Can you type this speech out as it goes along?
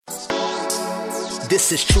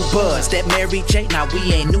This is True Buzz, that Mary J. Now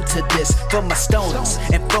we ain't new to this. For my stoners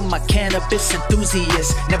and for my cannabis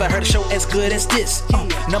enthusiasts, never heard a show as good as this.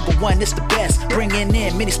 Number one, it's the best. Bringing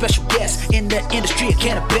in many special guests in the industry of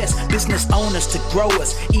cannabis. Business owners to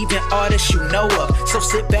growers, even artists you know of. So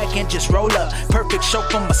sit back and just roll up. Perfect show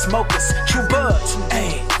for my smokers. True Buzz,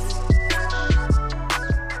 hey.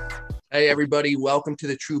 Hey, everybody. Welcome to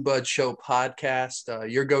the True Bud Show podcast,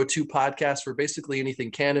 your go-to podcast for basically anything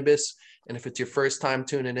cannabis. And if it's your first time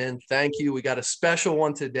tuning in, thank you. We got a special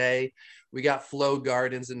one today. We got Flow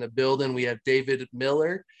Gardens in the building. We have David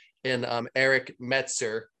Miller and Eric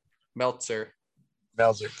Meltzer.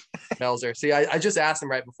 See, I just asked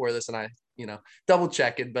him right before this and I, double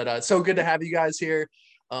checking, but so good to have you guys here.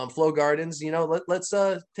 Flow Gardens, let's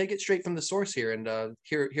take it straight from the source here and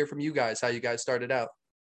hear from you guys, how you guys started out.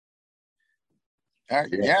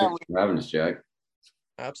 Yeah, for having us, Jack.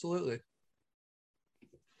 Absolutely.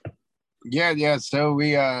 Yeah. So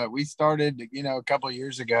we started, a couple of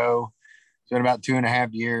years ago. It's been about 2.5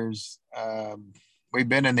 years. We've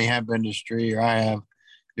been in the hemp industry, or I have,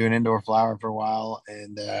 doing indoor flower for a while,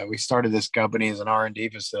 and we started this company as an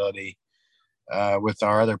R&D facility with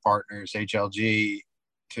our other partners, HLG,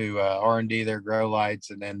 to R&D their grow lights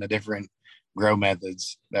and then the different grow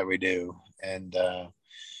methods that we do. And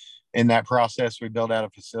in that process, we built out a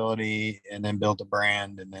facility and then built a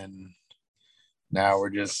brand. And then now we're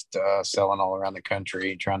just selling all around the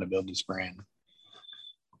country, trying to build this brand.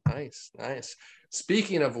 Nice.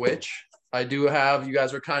 Speaking of which, I do have, you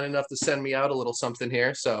guys were kind enough to send me out a little something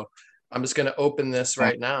here. So I'm just going to open this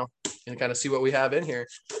right now and kind of see what we have in here.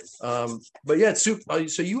 But yeah, it's super.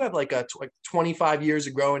 So you have like 25 years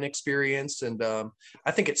of growing experience. And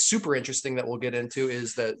I think it's super interesting that we'll get into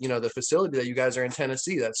is that, the facility that you guys are in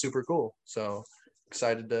Tennessee, that's super cool. So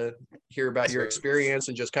excited to hear about your experience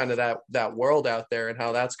and just kind of that world out there and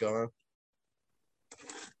how that's going.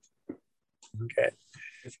 Okay.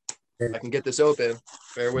 I can get this open.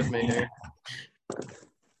 Bear with me here.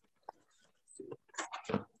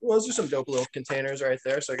 Well, those are some dope little containers right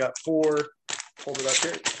there. So I got 4. Hold it up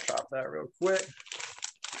here. Chop that real quick.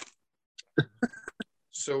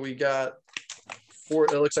 So we got 4.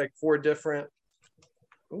 It looks like 4 different.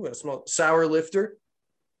 Ooh, that smells sour lifter.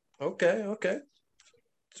 Okay.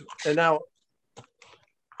 And now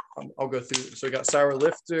I'll go through. So we got sour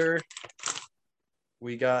lifter.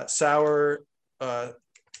 We got sour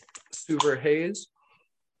super haze.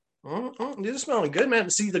 These are smelling good, man.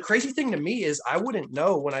 See, the crazy thing to me is I wouldn't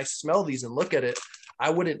know when I smell these and look at it.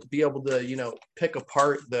 I wouldn't be able to, pick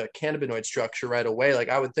apart the cannabinoid structure right away. Like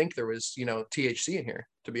I would think there was, THC in here,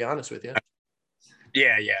 to be honest with you.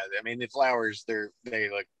 Yeah. I mean, the flowers, they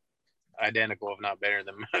look identical, if not better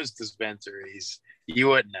than most dispensaries. You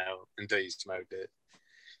wouldn't know until you smoked it.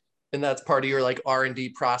 And that's part of your like R&D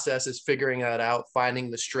process is figuring that out, finding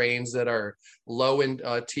the strains that are low in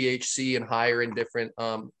THC and higher in different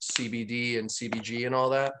CBD and CBG and all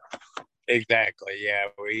that. Exactly. Yeah.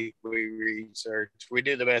 We research, we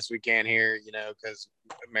do the best we can here, because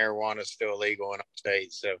marijuana is still illegal in our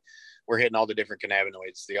state. So we're hitting all the different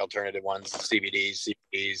cannabinoids, the alternative ones, the CBDs,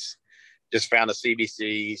 CBDs, just found a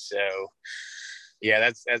CBC. So yeah,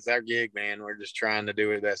 that's our gig, man. We're just trying to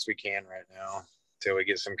do the best we can right now till we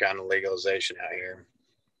get some kind of legalization out here.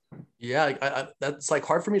 Yeah, I that's like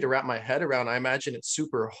hard for me to wrap my head around. I imagine it's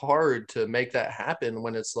super hard to make that happen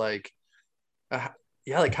when it's like,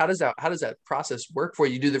 like how does that process work for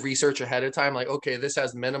you? You do the research ahead of time, like, okay, this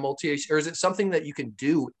has minimal THC, or is it something that you can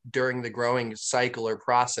do during the growing cycle or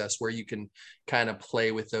process where you can kind of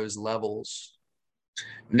play with those levels?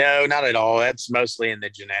 No, not at all. That's mostly in the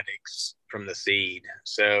genetics from the seed.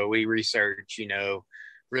 So we research,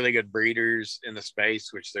 really good breeders in the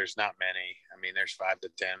space, which there's not many. I mean, there's 5 to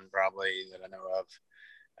 10 probably that I know of.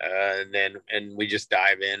 And we just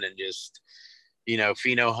dive in and just,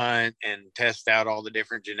 pheno hunt and test out all the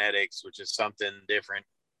different genetics, which is something different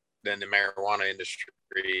than the marijuana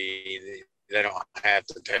industry. They don't have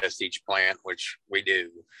to test each plant, which we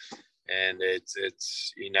do. And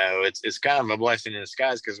it's kind of a blessing in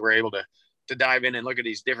disguise because we're able to dive in and look at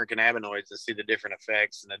these different cannabinoids and see the different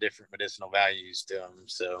effects and the different medicinal values to them.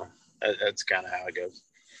 So that's kind of how it goes.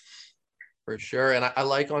 For sure. And I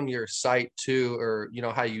like on your site too, or,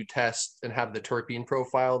 how you test and have the terpene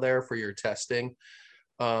profile there for your testing.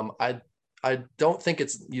 I don't think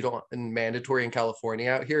it's, mandatory in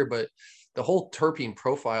California out here, but the whole terpene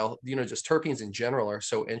profile, just terpenes in general are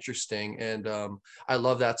so interesting. And I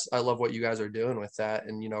love what you guys are doing with that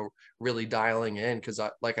and, really dialing in. Cause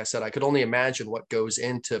like I said, I could only imagine what goes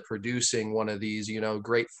into producing one of these,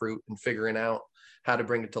 grapefruit and figuring out how to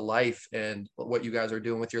bring it to life. And what you guys are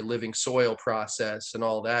doing with your living soil process and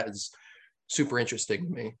all that is super interesting to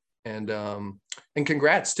me. And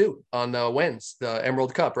congrats too on the wins, the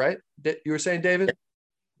Emerald Cup, right? You were saying, David?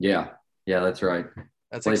 Yeah, that's right.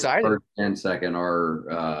 That's Placed exciting. first and second.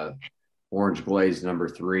 Our Orange Glaze number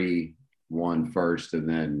 3 won first, and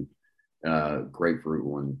then Grapefruit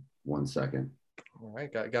won second. All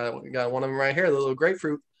right, got one of them right here, the little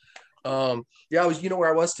grapefruit. Yeah, I was, where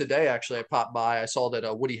I was today, actually. I popped by, I saw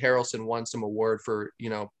that Woody Harrelson won some award for,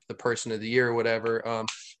 the person of the year or whatever.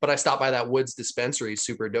 But I stopped by that Woods dispensary,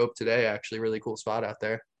 super dope today, actually. Really cool spot out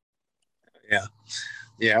there.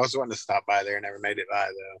 Yeah, I was wanting to stop by there, never made it by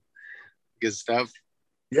though. Good stuff.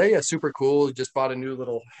 Yeah, super cool. Just bought a new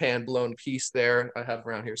little hand blown piece there. I have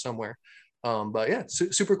around here somewhere. But yeah,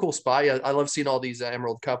 super cool spot. Yeah, I love seeing all these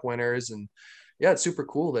Emerald Cup winners, and yeah, it's super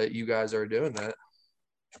cool that you guys are doing that.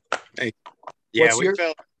 Hey, yeah, we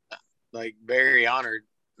felt like very honored,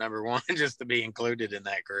 number one, just to be included in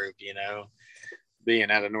that group, being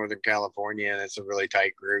out of Northern California, and it's a really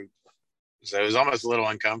tight group. So it was almost a little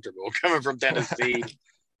uncomfortable coming from Tennessee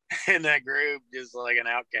in that group, just like an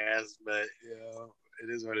outcast, but it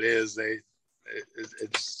is what it is.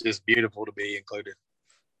 It's just beautiful to be included.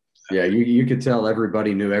 Yeah, you could tell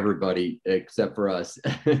everybody knew everybody except for us.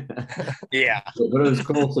 Yeah. But it was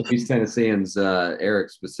cool. So these Tennesseans, Eric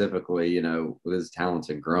specifically, with his talents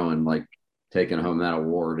and growing, like taking home that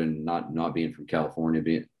award and not being from California,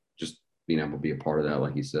 being able to be a part of that,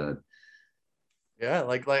 like you said. Yeah,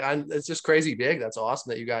 it's just crazy big. That's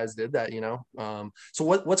awesome that you guys did that, So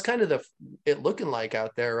what's kind of it looking like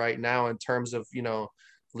out there right now in terms of,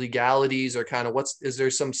 legalities, or kind of is there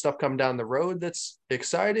some stuff coming down the road that's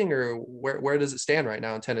exciting, or where does it stand right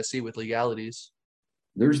now in Tennessee with legalities?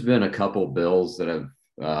 There's been a couple bills that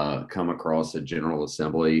have come across the General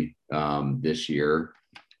Assembly this year.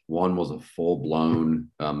 One was a full-blown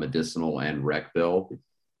medicinal and rec bill,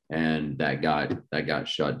 and that got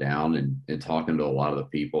shut down. And talking to a lot of the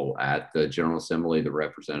people at the General Assembly, the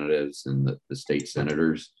representatives and the state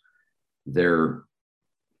senators, they're,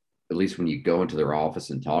 at least when you go into their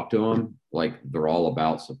office and talk to them, like they're all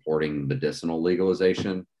about supporting medicinal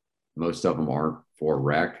legalization. Most of them aren't for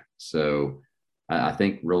rec. So I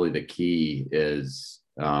think really the key is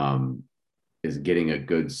getting a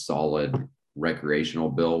good, solid recreational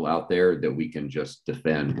bill out there that we can just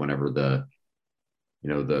defend whenever the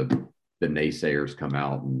naysayers come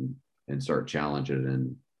out and start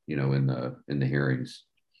challenging it in the hearings.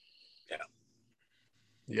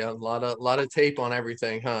 Yeah, a lot of tape on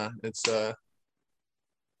everything, huh? It's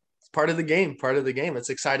part of the game. It's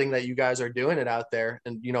exciting that you guys are doing it out there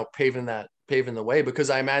and paving the way, because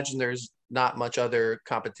I imagine there's not much other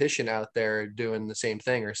competition out there doing the same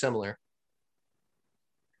thing or similar.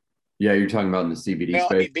 Yeah, you're talking about in the CBD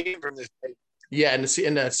space. Being from this state. Yeah, and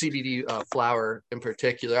in the CBD flower in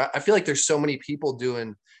particular, I feel like there's so many people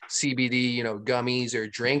doing CBD, gummies or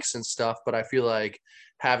drinks and stuff, but I feel like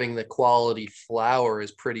having the quality flower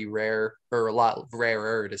is pretty rare, or a lot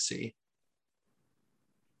rarer to see.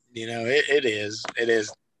 It is,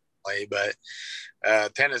 but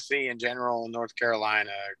Tennessee in general and North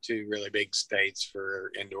Carolina are two really big states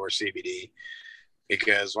for indoor CBD,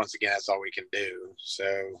 because once again, that's all we can do.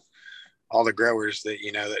 So all the growers that,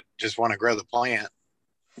 that just want to grow the plant,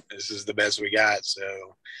 this is the best we got.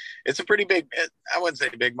 So it's a pretty big, I wouldn't say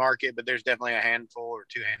big market, but there's definitely a handful or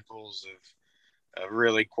two handfuls of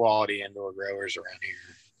really quality indoor growers around here.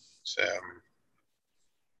 So,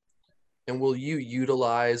 and will you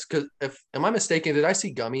utilize, because am I mistaken, did I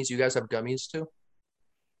see gummies? You guys have gummies too?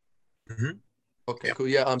 Mm-hmm. Okay, yep. Cool.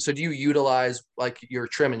 Yeah. So do you utilize like your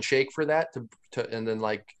trim and shake for that to and then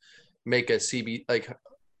like make a CB, like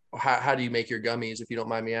how do you make your gummies, if you don't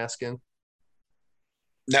mind me asking?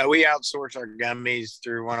 No, we outsource our gummies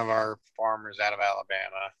through one of our farmers out of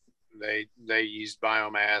Alabama. They use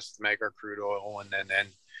biomass to make our crude oil, and then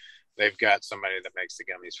they've got somebody that makes the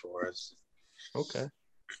gummies for us. Okay.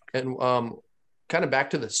 And kind of back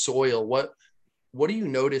to the soil, what do you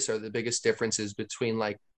notice are the biggest differences between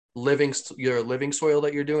like your living soil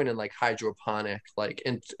that you're doing and like hydroponic, like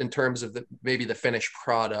in terms of maybe the finished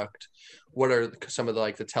product? What are some of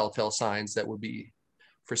the telltale signs that would be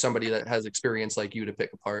for somebody that has experience like you to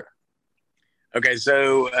pick apart? Okay,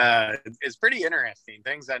 so it's pretty interesting.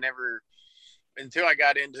 Things I never, until I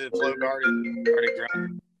got into Flow Garden, started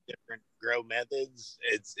growing different grow methods.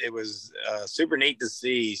 It was super neat to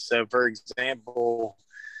see. So, for example,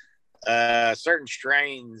 certain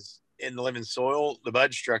strains in the living soil, the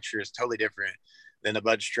bud structure is totally different than the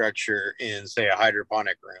bud structure in, say, a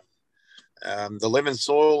hydroponic room. The living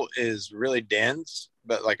soil is really dense,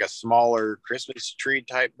 but like a smaller Christmas tree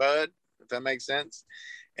type bud, if that makes sense.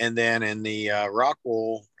 And then in the rock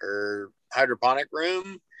wool or hydroponic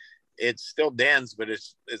room, it's still dense, but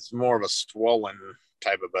it's more of a swollen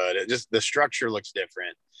type of bud. It just, the structure looks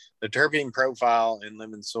different. The terpene profile in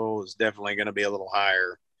lemon soul is definitely going to be a little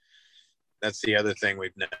higher. That's the other thing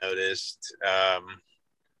we've noticed.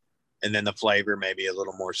 And then the flavor maybe a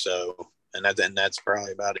little more so. And that's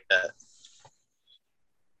probably about it.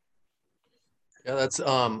 Yeah, that's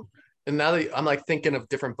and now that I'm like thinking of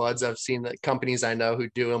different buds I've seen, that companies I know who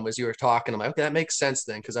do them, as you were talking, I'm like, okay, that makes sense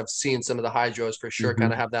then, because I've seen some of the hydros for sure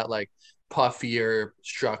kind of have that like puffier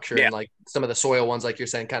structure, and like some of the soil ones, like you're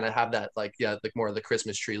saying, kind of have that like like more of the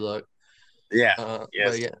Christmas tree look. Yeah.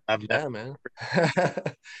 Yes. Yeah, man.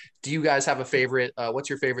 Do you guys have a favorite? What's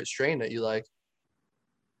your favorite strain that you like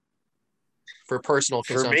for personal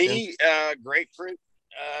consumption? For me, grapefruit.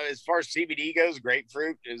 As far as CBD goes,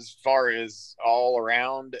 grapefruit. As far as all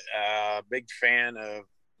around, big fan of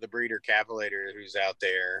the breeder Capillator who's out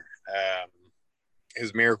there.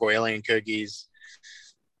 His Miracle Alien cookies,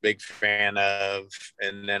 big fan of,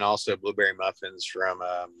 and then also blueberry muffins from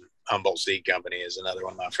Humboldt Seed Company is another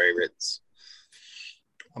one of my favorites.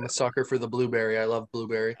 I'm a sucker for the blueberry. I love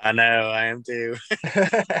blueberry. I know, I am too.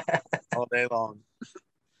 All day long.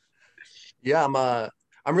 Yeah,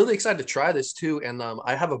 I'm really excited to try this too. And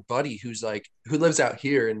I have a buddy who lives out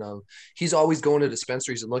here, and he's always going to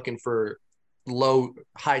dispensaries and looking for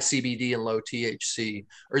high CBD and low THC,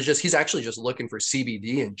 or he's actually just looking for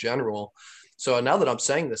CBD in general. So now that I'm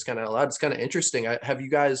saying this kind of out loud, it's kind of interesting. I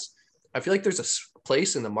feel like there's a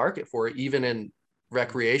place in the market for it, even in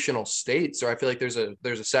recreational states, or I feel like there's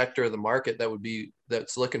a sector of the market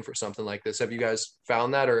that's looking for something like this. Have you guys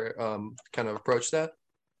found that, or kind of approached that?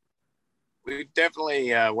 We've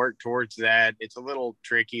definitely worked towards that. It's a little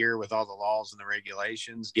trickier with all the laws and the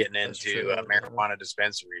regulations getting into marijuana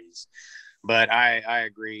dispensaries. But I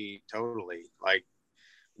agree totally. Like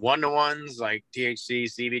 1-to-1s, like THC,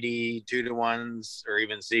 CBD, 2-to-1s, or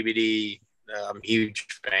even CBD, I'm huge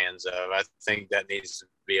fans of. I think that needs to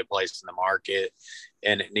be a place in the market,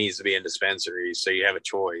 and it needs to be in dispensaries so you have a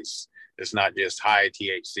choice. It's not just high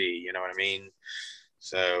THC, you know what I mean?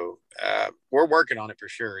 So we're working on it for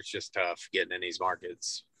sure. It's just tough getting in these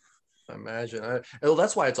markets. I imagine. Well,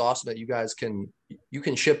 that's why it's awesome that you guys can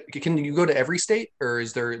ship. Can you go to every state, or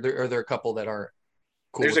are there a couple that are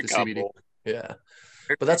cool There's with a the couple. CBD? Yeah,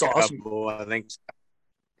 but that's awesome. I think.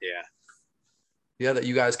 Yeah. Yeah, that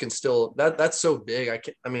you guys can still that's so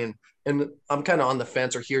big. I mean, and I'm kind of on the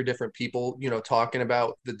fence, or hear different people, talking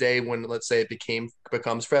about the day when, let's say, it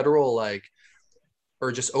becomes federal, like,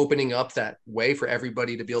 or just opening up that way for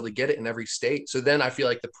everybody to be able to get it in every state. So then I feel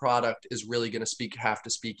like the product is really going to have to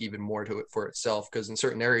speak even more to it for itself, because in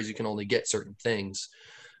certain areas you can only get certain things.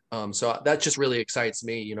 So that just really excites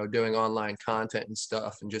me, doing online content and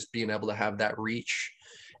stuff, and just being able to have that reach.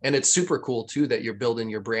 And it's super cool too that you're building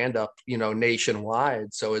your brand up,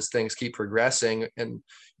 nationwide. So as things keep progressing, and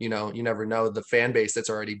you never know, the fan base that's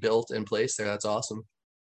already built in place there. That's awesome.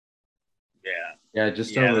 Yeah,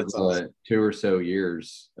 just over the awesome 2 or so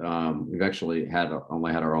years, we've actually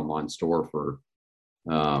only had our online store for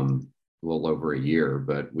a little over a year,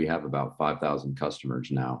 but we have about 5,000 customers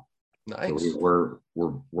now. Nice. So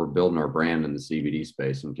we're building our brand in the CBD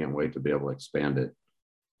space, and can't wait to be able to expand it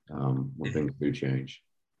when things do change.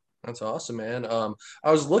 That's awesome, man.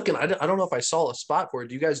 I was looking. I don't know if I saw a spot for it.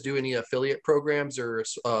 Do you guys do any affiliate programs or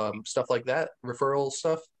stuff like that, referral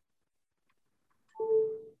stuff?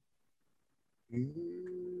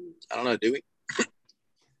 I don't know. Do we?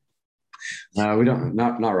 No, we don't.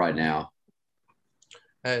 Not right now.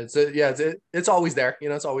 It's always there.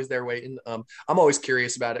 It's always there waiting. I'm always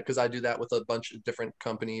curious about it, because I do that with a bunch of different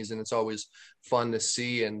companies, and it's always fun to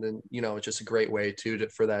see. And then it's just a great way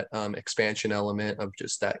for that expansion element of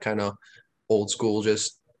just that kind of old school,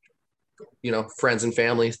 just friends and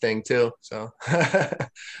family thing too. So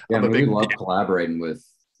we love collaborating with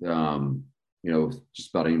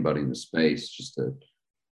just about anybody in the space, just to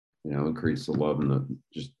increase the love and the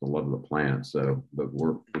love of the plant. So, but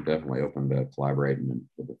we're definitely open to collaborating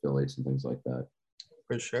with affiliates and things like that.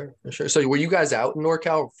 For sure. So were you guys out in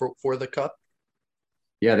NorCal for the Cup?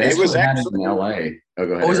 Yeah, it was actually in LA. Oh,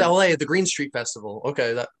 go ahead. Oh, it was LA at the Green Street Festival.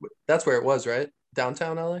 Okay, that's where it was, right?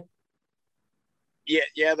 Downtown LA?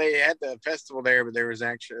 Yeah, they had the festival there, but there was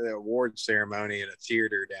actually an award ceremony at a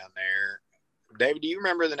theater down there. David, do you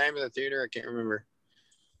remember the name of the theater? I can't remember.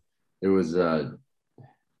 It was an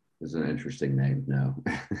interesting name. No.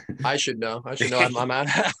 I should know. I'm out.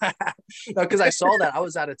 No, because I saw that. I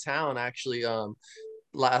was out of town actually.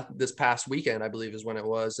 This past weekend, I believe, is when it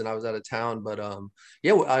was, and I was out of town. But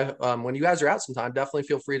when you guys are out sometime, definitely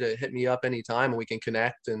feel free to hit me up anytime, and we can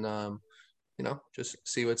connect and just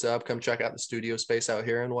see what's up. Come check out the studio space out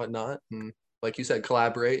here and whatnot. And like you said,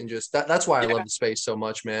 collaborate and just that's why I love the space so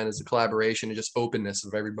much, man, is the collaboration and just openness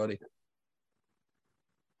of everybody.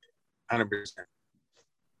 100%.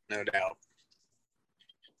 No doubt.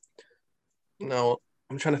 No,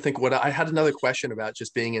 I'm trying to think what I had another question about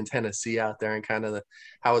just being in Tennessee out there and kind of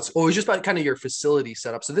how it's always just about kind of your facility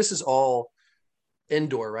setup. So this is all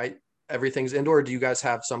indoor, right? Everything's indoor. Or do you guys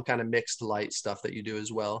have some kind of mixed light stuff that you do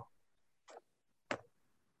as well?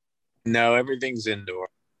 No, everything's indoor.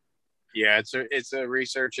 Yeah, it's a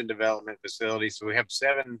research and development facility. So we have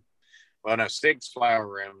 6 flower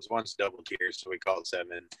rooms. One's double tier, so we call it 7.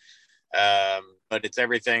 But it's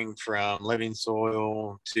everything from living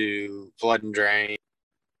soil to flood and drain.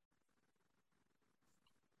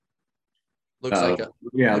 Looks like a,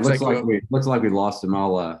 yeah, looks like we lost him.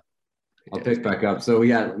 I'll pick back up. So we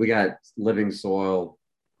got living soil,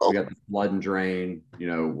 we got the flood and drain,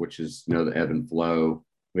 which is the ebb and flow.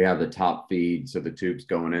 We have the top feed, so the tubes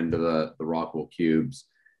going into the rockwool cubes.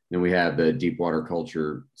 Then we have the deep water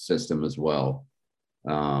culture system as well.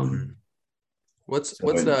 What's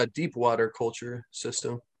the deep water culture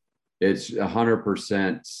system? It's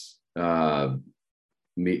 100%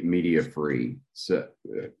 media free. So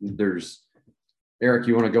there's Eric.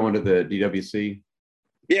 You want to go into the DWC?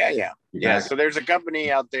 Yeah. So there's a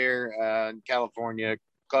company out there in California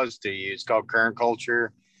close to you. It's called Current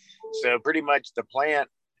Culture. So pretty much the plant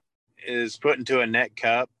is put into a net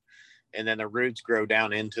cup, and then the roots grow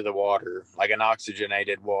down into the water, like an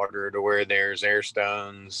oxygenated water, to where there's air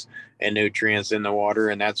stones and nutrients in the water,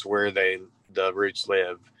 and that's where the roots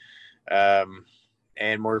live.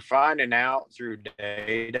 And we're finding out through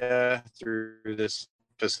data through this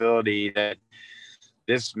facility that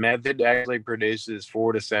this method actually produces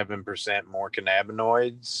 4 to 7% more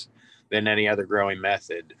cannabinoids than any other growing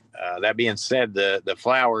method. That being said, the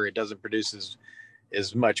flower, it doesn't produce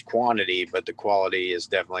as much quantity, but the quality is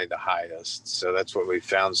definitely the highest. So that's what we've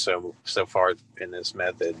found so far in this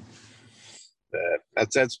method.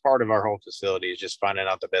 That's part of our whole facility, is just finding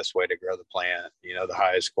out the best way to grow the plant, the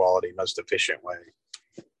highest quality, most efficient way.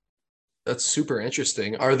 That's super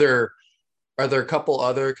interesting. Are there a couple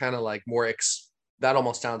other kind of like more that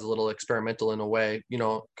almost sounds a little experimental in a way,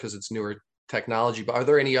 because it's newer technology, but are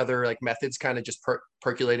there any other like methods kind of just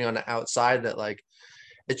percolating on the outside that like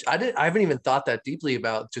I haven't even thought that deeply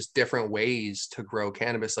about just different ways to grow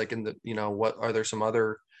cannabis, like in the, what are there some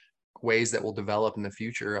other ways that will develop in the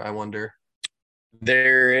future, I wonder?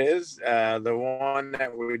 There is the one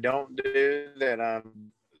that we don't do that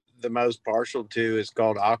I'm the most partial to is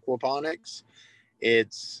called aquaponics.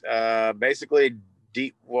 It's basically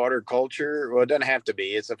deep water culture. Well, it doesn't have to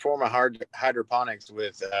be. It's a form of hydroponics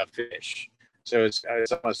with fish. So it's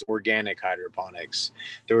almost organic hydroponics,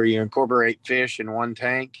 where you incorporate fish in one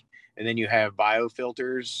tank, and then you have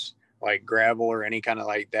biofilters like gravel or any kind of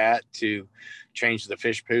like that to change the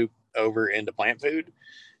fish poop over into plant food.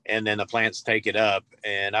 And then the plants take it up.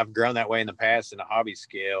 And I've grown that way in the past in a hobby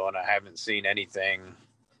scale, and I haven't seen anything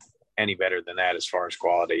any better than that as far as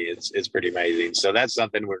quality. It's pretty amazing. So that's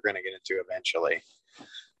something we're going to get into eventually,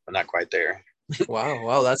 but not quite there.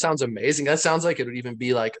 Wow, that sounds amazing. That sounds like it would even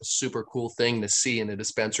be like a super cool thing to see in a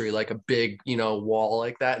dispensary, like a big, wall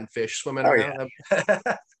like that and fish swimming around.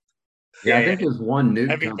 Yeah, I think there's one new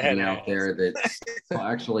company out there that's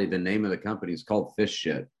actually the name of the company is called Fish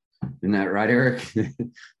Shit. Isn't that right, Eric?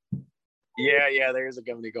 Yeah, there's a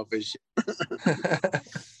company called Fish Shit.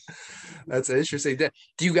 That's interesting.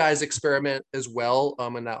 Do you guys experiment as well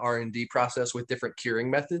in that R&D process with different curing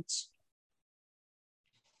methods?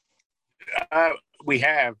 We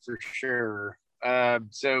have, for sure.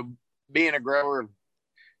 So being a grower of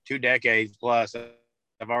 2 decades plus,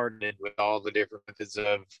 I've already with all the different methods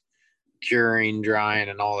of curing, drying,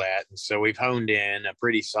 and all that. And so we've honed in a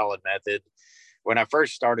pretty solid method. When I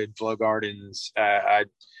first started Flow Gardens, I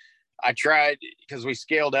tried, because we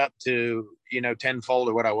scaled up to, tenfold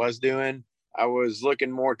of what I was doing. I was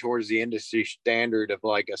looking more towards the industry standard of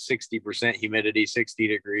like a 60% humidity,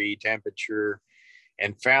 60-degree temperature,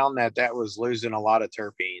 and found that was losing a lot of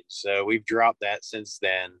terpenes. So we've dropped that since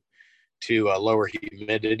then to a lower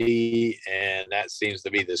humidity, and that seems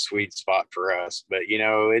to be the sweet spot for us. But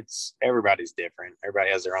it's everybody's different.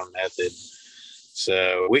 Everybody has their own method.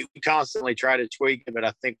 So we constantly try to tweak it, but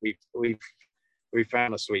I think we've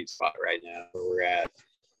found a sweet spot right now where we're at.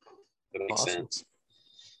 That makes sense.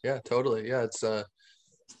 Yeah, totally. Yeah, it's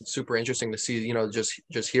super interesting to see,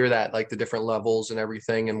 just hear that, like the different levels and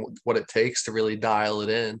everything and what it takes to really dial it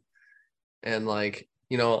in. And like,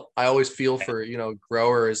 I always feel for,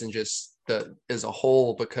 growers and just as a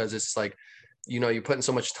whole, because it's like, you put in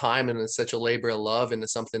so much time and it's such a labor of love into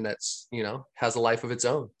something that's, has a life of its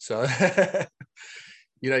own. So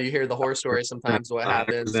You hear the horror stories sometimes what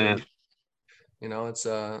happens. And, 100%. it's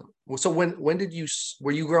so when did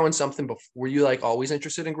were you growing something before? Were you like always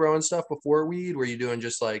interested in growing stuff before weed? Were you doing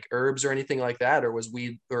just like herbs or anything like that? Or was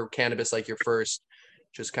weed or cannabis like your first,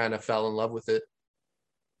 just kind of fell in love with it?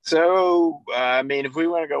 So, I mean, if we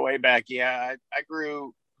want to go way back, yeah, I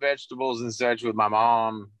grew vegetables and such with my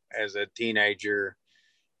mom as a teenager.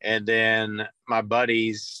 And then my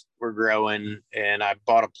buddies were growing, and I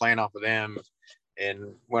bought a plant off of them.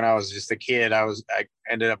 And when I was just a kid, I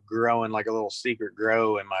ended up growing like a little secret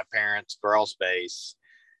grow in my parents' crawl space.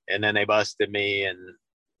 And then they busted me. And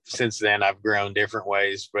since then, I've grown different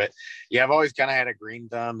ways. But yeah, I've always kind of had a green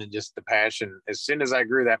thumb and just the passion. As soon as I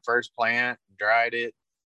grew that first plant, dried it,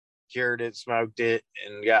 cured it, smoked it,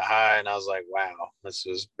 and got high. And I was like, wow, this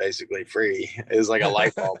was basically free. It was like a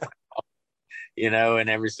light bulb, and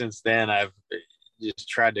ever since then, I've just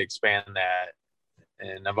tried to expand that.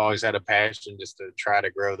 And I've always had a passion just to try to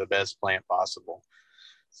grow the best plant possible.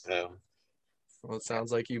 So, Well, it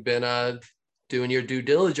sounds like you've been doing your due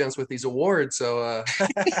diligence with these awards. So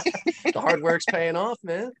the hard work's paying off,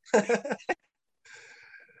 man.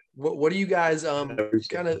 What do you guys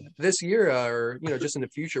kind of this year or just in the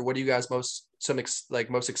future? What are you guys most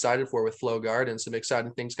excited for with Flow Garden? Some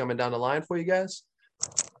exciting things coming down the line for you guys?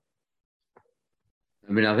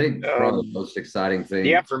 I mean, I think probably the most exciting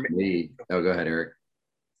thing for me. Oh, go ahead, Eric.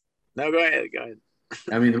 No, go ahead. Go ahead.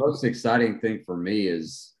 I mean, the most exciting thing for me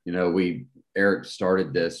is, Eric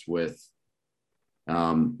started this with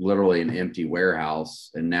literally an empty warehouse,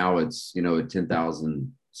 and now it's, a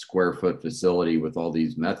 10,000 square foot facility with all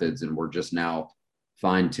these methods, and we're just now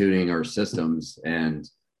fine tuning our systems. And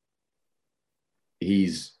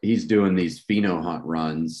he's doing these pheno hunt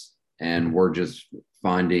runs, and we're just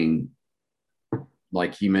finding,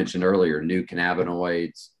 like he mentioned earlier, new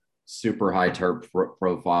cannabinoids, super high terp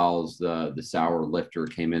profiles. The sour lifter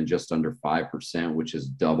came in just under 5%, which is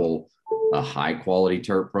double a high quality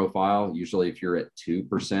terp profile. Usually if you're at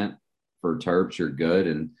 2% for terps, you're good.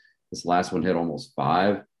 And this last one hit almost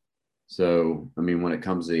 5. So, I mean, when it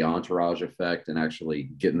comes to the entourage effect and actually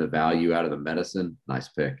getting the value out of the medicine, nice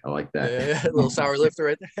pick. I like that. Yeah, a little sour lifter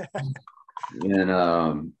right there.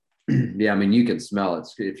 And yeah, I mean, you can smell it.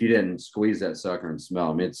 If you didn't squeeze that sucker and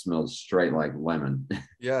smell, I mean, it smells straight like lemon.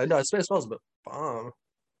 Yeah, no, it smells bomb.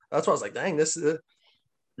 That's why I was like, dang, this is.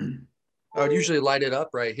 I would usually light it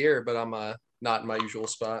up right here, but I'm not in my usual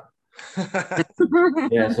spot.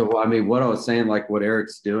 Yeah, so I mean, what I was saying, like what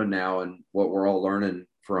Eric's doing now and what we're all learning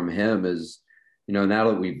from him is, now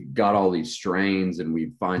that we've got all these strains and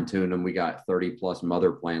we've fine-tuned them, we got 30 plus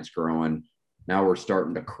mother plants growing. Now we're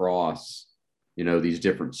starting to cross these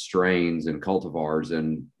different strains and cultivars,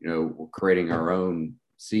 and we're creating our own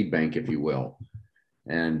seed bank, if you will.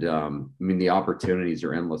 And I mean, the opportunities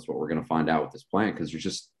are endless. What we're going to find out with this plant,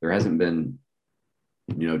 because there hasn't been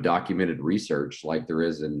documented research like there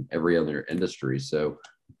is in every other industry. So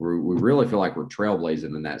we really feel like we're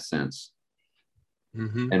trailblazing in that sense.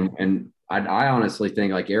 Mm-hmm. And I honestly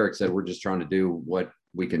think, like Eric said, we're just trying to do what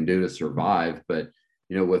we can do to survive. But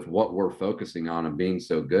with what we're focusing on and being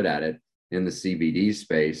so good at it in the CBD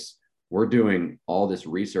space, we're doing all this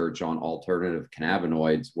research on alternative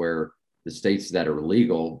cannabinoids, where the states that are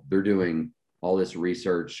legal, they're doing all this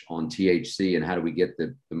research on THC and how do we get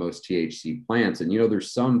the most THC plants. And,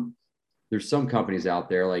 there's some companies out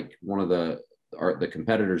there, like one of the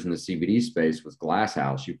competitors in the CBD space was Glass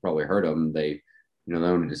House. You've probably heard of them. They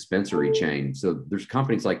own a dispensary chain. So there's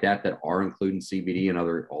companies like that are including CBD and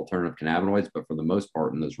other alternative cannabinoids, but for the most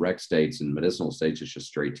part in those rec states and medicinal states, it's just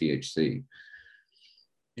straight THC.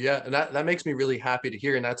 Yeah, and that makes me really happy to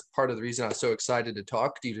hear. And that's part of the reason I was so excited to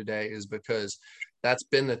talk to you today, is because that's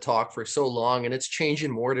been the talk for so long, and it's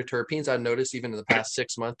changing more to terpenes. I've noticed even in the past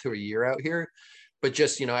 6 months to a year out here, but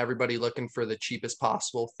just, everybody looking for the cheapest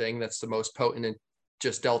possible thing that's the most potent, and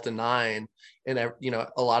just Delta-9 and, a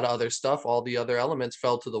lot of other stuff. All the other elements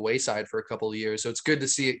fell to the wayside for a couple of years. So it's good to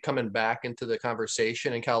see it coming back into the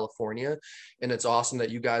conversation in California. And it's awesome that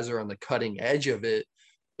you guys are on the cutting edge of it.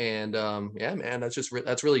 And yeah, man,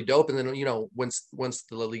 that's really dope. And then, once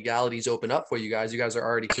the legalities open up for you guys are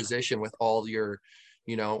already positioned with all your,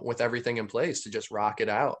 with everything in place to just rock it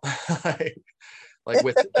out. like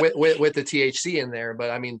with the THC in there. But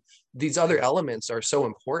I mean, these other elements are so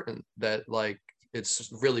important that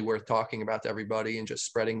it's really worth talking about to everybody and just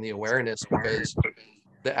spreading the awareness, because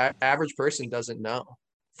the average person doesn't know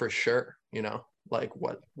for sure,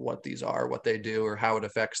 what these are, what they do, or how it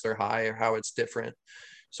affects their high, or how it's different.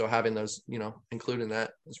 So having those, including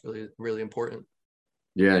that is really, really important.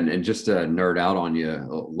 Yeah. And just to nerd out on you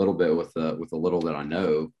a little bit with a little that I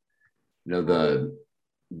know,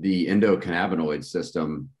 the endocannabinoid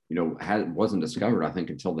system, wasn't discovered, I think,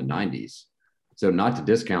 until the 90s. So not to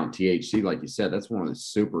discount THC, like you said, that's one of the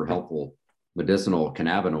super helpful medicinal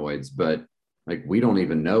cannabinoids, but like we don't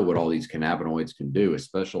even know what all these cannabinoids can do,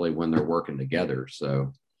 especially when they're working together.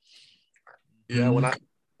 So yeah, when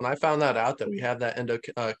I found that out that we have that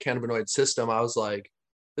endocannabinoid system, I was like,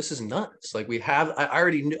 this is nuts. Like I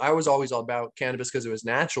already knew, I was always all about cannabis because it was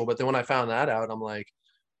natural, but then when I found that out, I'm like,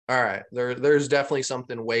 all right, there's definitely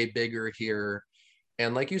something way bigger here.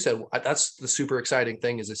 And like you said, that's the super exciting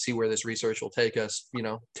thing, is to see where this research will take us,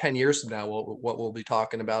 10 years from now, what we'll be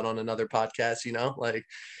talking about on another podcast, like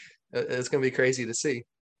it's going to be crazy to see.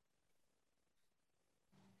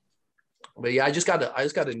 But yeah, I just got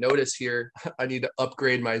to notice here, I need to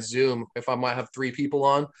upgrade my Zoom. If I might have 3 people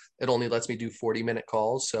on, it only lets me do 40-minute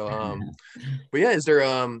calls. So, but yeah, is there,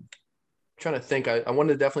 trying to think, I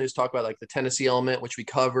wanted to definitely just talk about like the Tennessee element, which we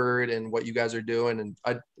covered, and what you guys are doing, and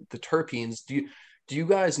the terpenes. Do you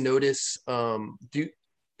guys notice,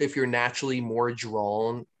 if you're naturally more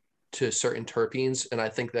drawn to certain terpenes? And I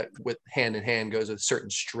think that with hand in hand goes with certain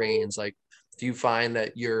strains. Like, do you find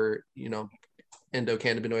that your,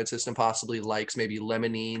 endocannabinoid system possibly likes maybe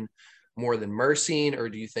limonene more than myrcene, or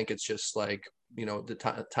do you think it's just like,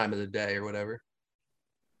 the time of the day or whatever?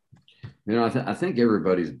 I think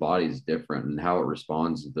everybody's body is different and how it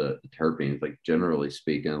responds to the terpenes. Like generally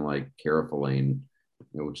speaking, like carafilene,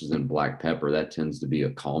 which is in black pepper, that tends to be a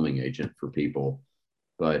calming agent for people.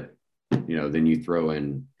 But, then you throw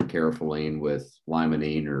in carafilene with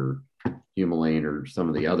limonene or humulene or some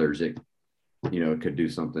of the others, it could do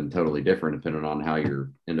something totally different depending on how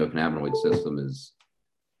your endocannabinoid system is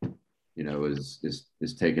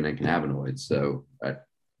taking in cannabinoids. So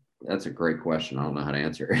that's a great question. I don't know how to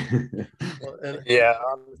answer. Yeah,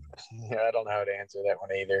 I don't know how to answer that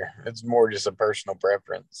one either. It's more just a personal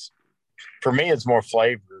preference. For me, it's more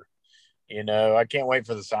flavor. I can't wait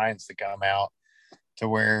for the science to come out to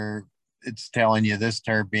where it's telling you this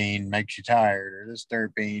terpene makes you tired, or this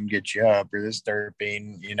terpene gets you up, or this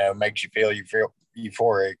terpene, makes you feel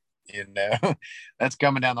euphoric. That's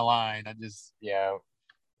coming down the line.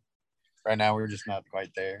 Right now we're just not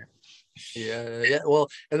quite there. Yeah. Well,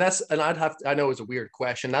 and I know it's a weird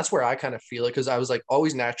question. That's where I kind of feel it, because I was like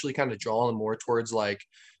always naturally kind of drawn more towards like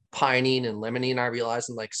pinene and limonene. I realized,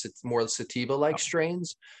 and like more sativa like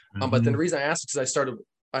strains. But then the reason I asked is because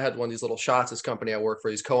I had one of these little shots. This company I work for,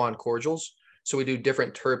 these Koan cordials. So we do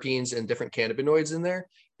different terpenes and different cannabinoids in there.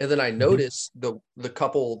 And then I noticed the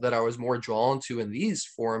couple that I was more drawn to in these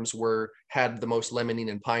forms had the most limonene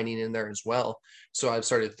and pinene in there as well. So I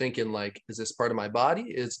started thinking, like, is this part of my body?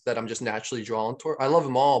 Is that I'm just naturally drawn toward? I love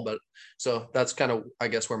them all, but so that's kind of, I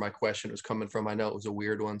guess, where my question was coming from. I know it was a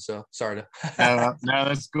weird one, so sorry to. No,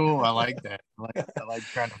 that's cool. I like that. I like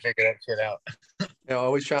trying to figure that shit out.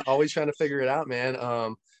 Always trying to figure it out,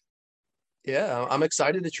 man. Yeah, I'm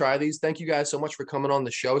excited to try these. Thank you guys so much for coming on the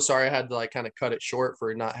show. Sorry I had to like kind of cut it short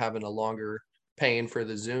for not having a longer paying for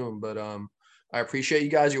the Zoom, but I appreciate you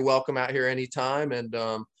guys. You're welcome out here anytime, and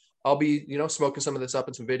I'll be smoking some of this up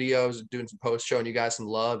in some videos, doing some posts, showing you guys some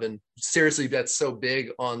love. And seriously, that's so big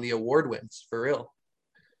on the award wins, for real.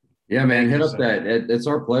 Yeah, man, hit up that. It's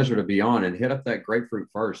our pleasure to be on, and hit up that grapefruit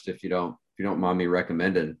first if you don't mind me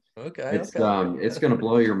recommending. Okay. It's going to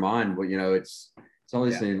blow your mind. But it's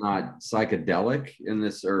obviously not psychedelic in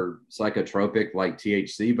this, or psychotropic like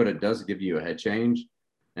THC, but it does give you a head change,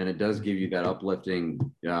 and it does give you that uplifting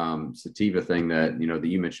sativa thing that that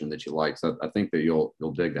you mentioned that you like. So I think that you'll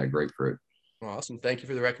dig that grapefruit. Awesome. Thank you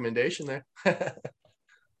for the recommendation there.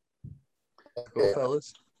 Cool,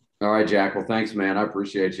 fellas. All right, Jack. Well, thanks, man. I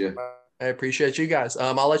appreciate you. I appreciate you guys.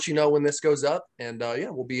 I'll let you know when this goes up, and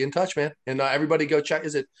we'll be in touch, man. And everybody go check.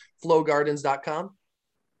 Is it flowgardens.com?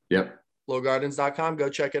 Yep. Flowgardens.com. Go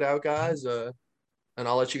check it out, guys. And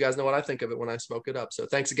I'll let you guys know what I think of it when I smoke it up. So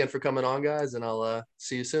thanks again for coming on, guys, and I'll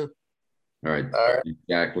see you soon. All right.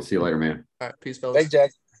 Jack, we'll see you later, man. All right. Peace, fellas. Thanks,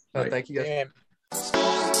 Jack. Thank you, guys.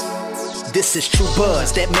 This is True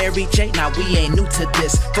Buzz, that Mary J. Now we ain't new to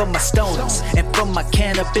this. For my stoners and for my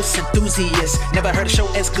cannabis enthusiasts, never heard a show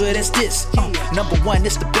as good as this. Number one,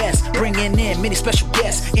 it's the best, bringing in many special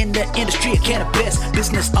guests in the industry of cannabis.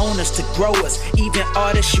 Business owners to growers, even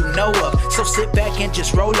artists you know of. So sit back and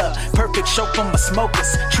just roll up. Perfect show for my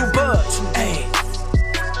smokers. True Buzz, ayy.